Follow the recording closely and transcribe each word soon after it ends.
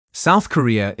South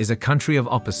Korea is a country of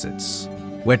opposites,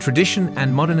 where tradition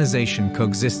and modernization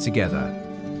coexist together,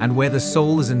 and where the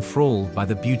soul is enthralled by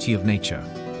the beauty of nature.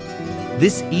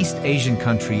 This East Asian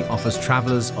country offers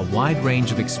travelers a wide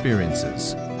range of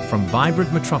experiences, from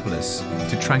vibrant metropolis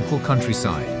to tranquil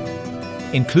countryside.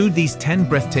 Include these 10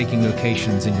 breathtaking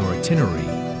locations in your itinerary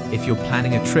if you're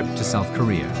planning a trip to South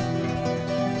Korea.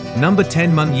 Number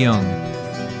 10. Mungyong.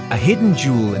 A hidden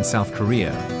jewel in South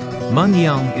Korea,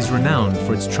 Mungyong is renowned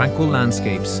for its tranquil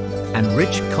landscapes and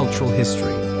rich cultural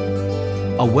history.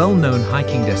 A well-known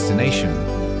hiking destination,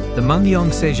 the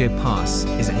Mungyong-Seje Pass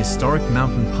is a historic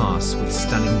mountain pass with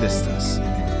stunning vistas.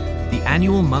 The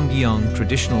annual Mungyong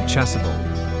Traditional Chasuble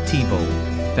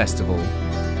Festival,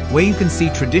 where you can see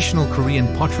traditional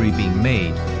Korean pottery being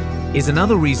made, is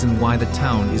another reason why the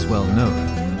town is well known.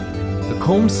 The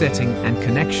calm setting and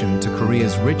connection to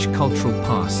Korea's rich cultural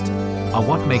past are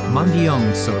what make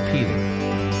Mungyong so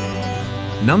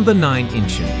appealing. Number 9.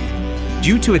 Incheon.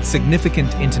 Due to its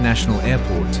significant international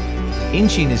airport,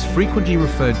 Incheon is frequently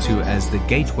referred to as the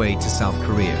gateway to South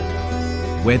Korea,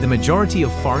 where the majority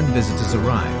of foreign visitors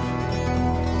arrive.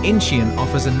 Incheon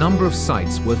offers a number of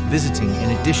sites worth visiting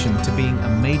in addition to being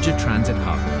a major transit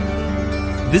hub.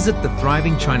 Visit the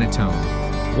thriving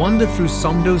Chinatown, wander through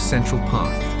Songdo Central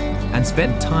Park, and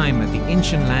spend time at the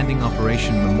Incheon Landing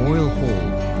Operation Memorial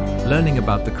Hall, learning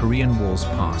about the Korean War's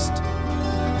past.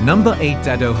 Number 8.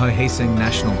 Dadohaesang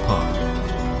National Park.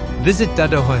 Visit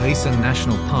Dadohaesang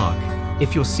National Park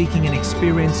if you're seeking an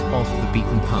experience off the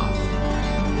beaten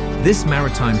path. This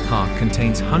maritime park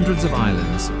contains hundreds of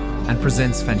islands and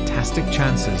presents fantastic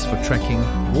chances for trekking,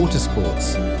 water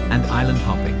sports, and island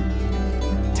hopping.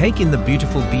 Take in the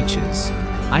beautiful beaches,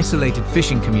 isolated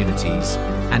fishing communities,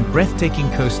 and breathtaking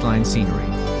coastline scenery.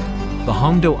 The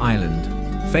Hongdo Island,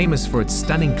 famous for its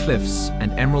stunning cliffs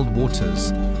and emerald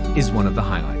waters, is one of the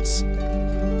highlights.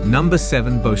 Number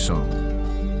 7.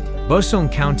 Bosong. Bosong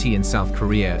County in South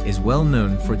Korea is well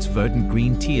known for its verdant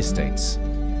green tea estates,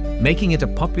 making it a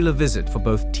popular visit for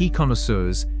both tea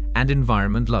connoisseurs and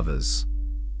environment lovers.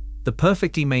 The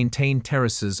perfectly maintained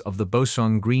terraces of the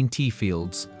Bosong green tea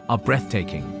fields are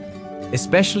breathtaking,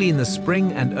 especially in the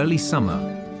spring and early summer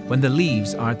when the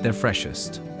leaves are at their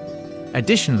freshest.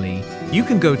 Additionally, you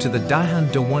can go to the Daehan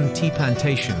Dowon Tea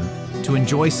Plantation to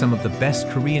enjoy some of the best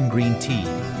Korean green tea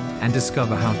and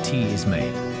discover how tea is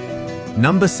made.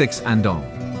 Number 6. Andong.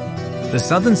 The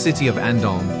southern city of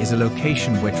Andong is a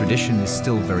location where tradition is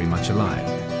still very much alive.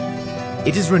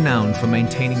 It is renowned for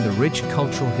maintaining the rich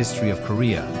cultural history of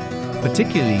Korea,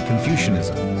 particularly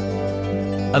Confucianism.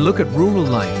 A look at rural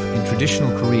life in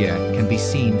traditional Korea can be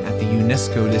seen at the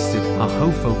UNESCO-listed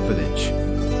Aho Folk Village.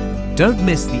 Don't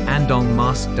miss the Andong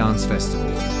Mask Dance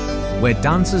Festival, where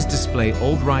dancers display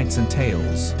old rites and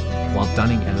tales while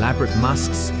donning elaborate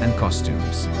masks and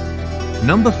costumes.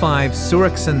 Number 5.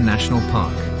 Seoraksan National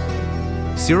Park.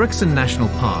 Seoraksan National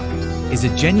Park is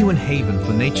a genuine haven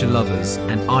for nature lovers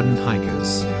and ardent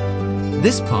hikers.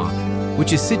 This park,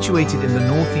 which is situated in the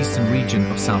northeastern region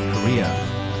of South Korea,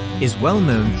 is well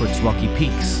known for its rocky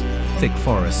peaks, thick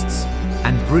forests,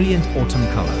 and brilliant autumn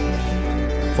color.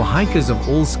 For hikers of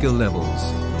all skill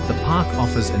levels, the park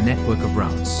offers a network of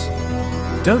routes.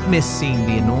 Don't miss seeing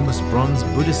the enormous bronze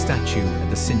Buddha statue at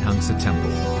the Sinhangsa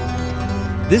Temple.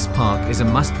 This park is a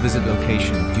must-visit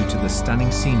location due to the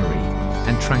stunning scenery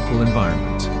and tranquil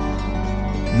environment.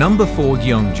 Number 4.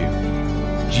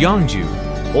 Gyeongju.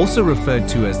 Gyeongju, also referred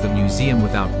to as the Museum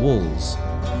Without Walls,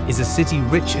 is a city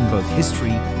rich in both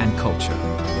history and culture.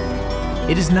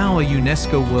 It is now a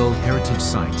UNESCO World Heritage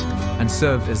Site and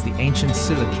served as the ancient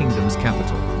Silla Kingdom's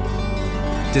capital.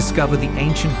 Discover the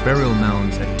ancient burial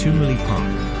mounds at Tumuli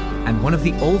Park and one of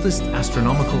the oldest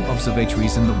astronomical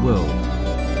observatories in the world,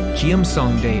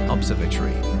 Gyeomsongdae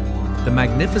Observatory. The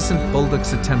magnificent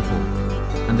Buldoksa Temple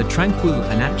and the tranquil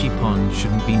Anapji Pond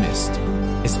shouldn't be missed,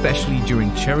 especially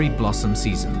during cherry blossom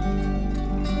season.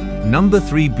 Number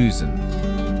 3. Busan.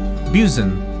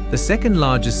 Busan, the second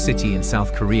largest city in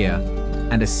South Korea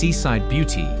and a seaside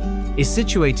beauty, is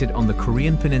situated on the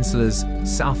Korean Peninsula's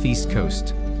southeast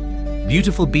coast.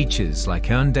 Beautiful beaches like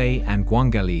Haeundae and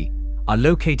Gwangali are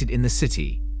located in the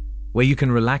city, where you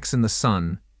can relax in the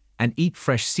sun and eat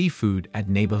fresh seafood at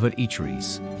neighborhood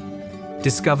eateries.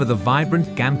 Discover the vibrant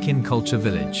Gamkin Culture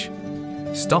Village,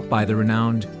 stop by the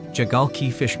renowned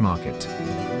Jagalki Fish Market,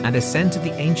 and ascend to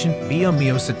the ancient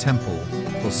Biomyosa Temple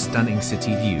for stunning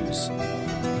city views.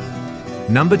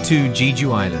 Number 2.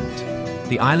 Jeju Island.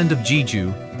 The island of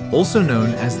Jeju, also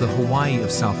known as the Hawaii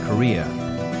of South Korea,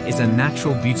 is a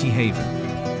natural beauty haven.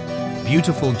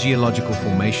 Beautiful geological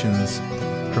formations,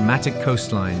 chromatic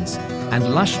coastlines,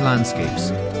 and lush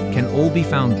landscapes can all be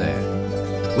found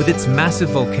there. With its massive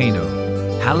volcano,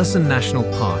 Halasan National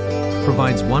Park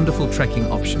provides wonderful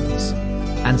trekking options,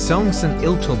 and Seongsan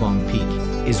Iltobong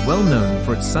Peak is well known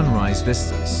for its sunrise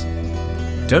vistas.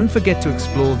 Don't forget to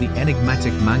explore the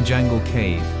enigmatic Manjangal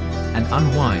Cave and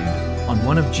unwind on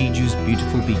one of Jeju's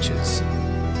beautiful beaches.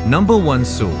 Number 1.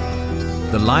 Seoul.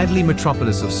 The lively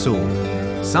metropolis of Seoul,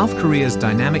 South Korea's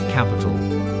dynamic capital,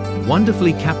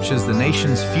 wonderfully captures the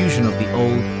nation's fusion of the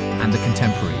old and the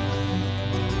contemporary.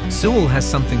 Seoul has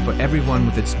something for everyone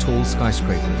with its tall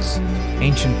skyscrapers,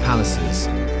 ancient palaces,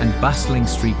 and bustling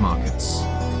street markets.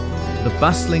 The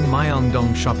bustling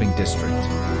Myeongdong shopping district,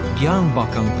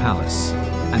 Gyeongbokgung Palace,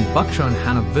 and Bukchon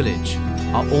Hanok Village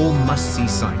are all must-see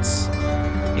sights.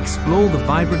 Explore the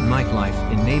vibrant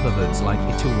nightlife in neighborhoods like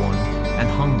Itaewon and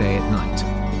Hongdae at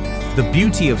night. The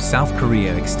beauty of South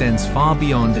Korea extends far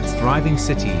beyond its thriving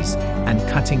cities and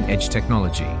cutting-edge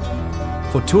technology.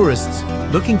 For tourists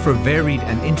looking for a varied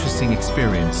and interesting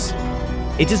experience,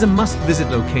 it is a must-visit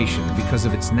location because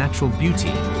of its natural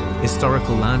beauty,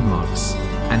 historical landmarks,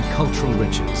 and cultural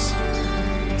riches.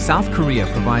 South Korea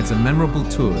provides a memorable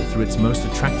tour through its most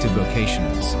attractive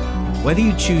locations, whether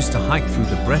you choose to hike through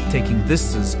the breathtaking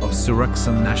vistas of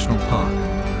Seoraksan National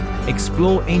Park,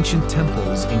 explore ancient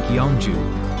temples in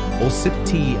Gyeongju, or sip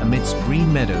tea amidst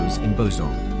green meadows in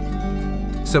Bosong.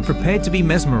 So prepare to be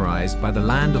mesmerized by the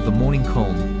land of the morning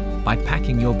calm by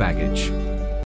packing your baggage.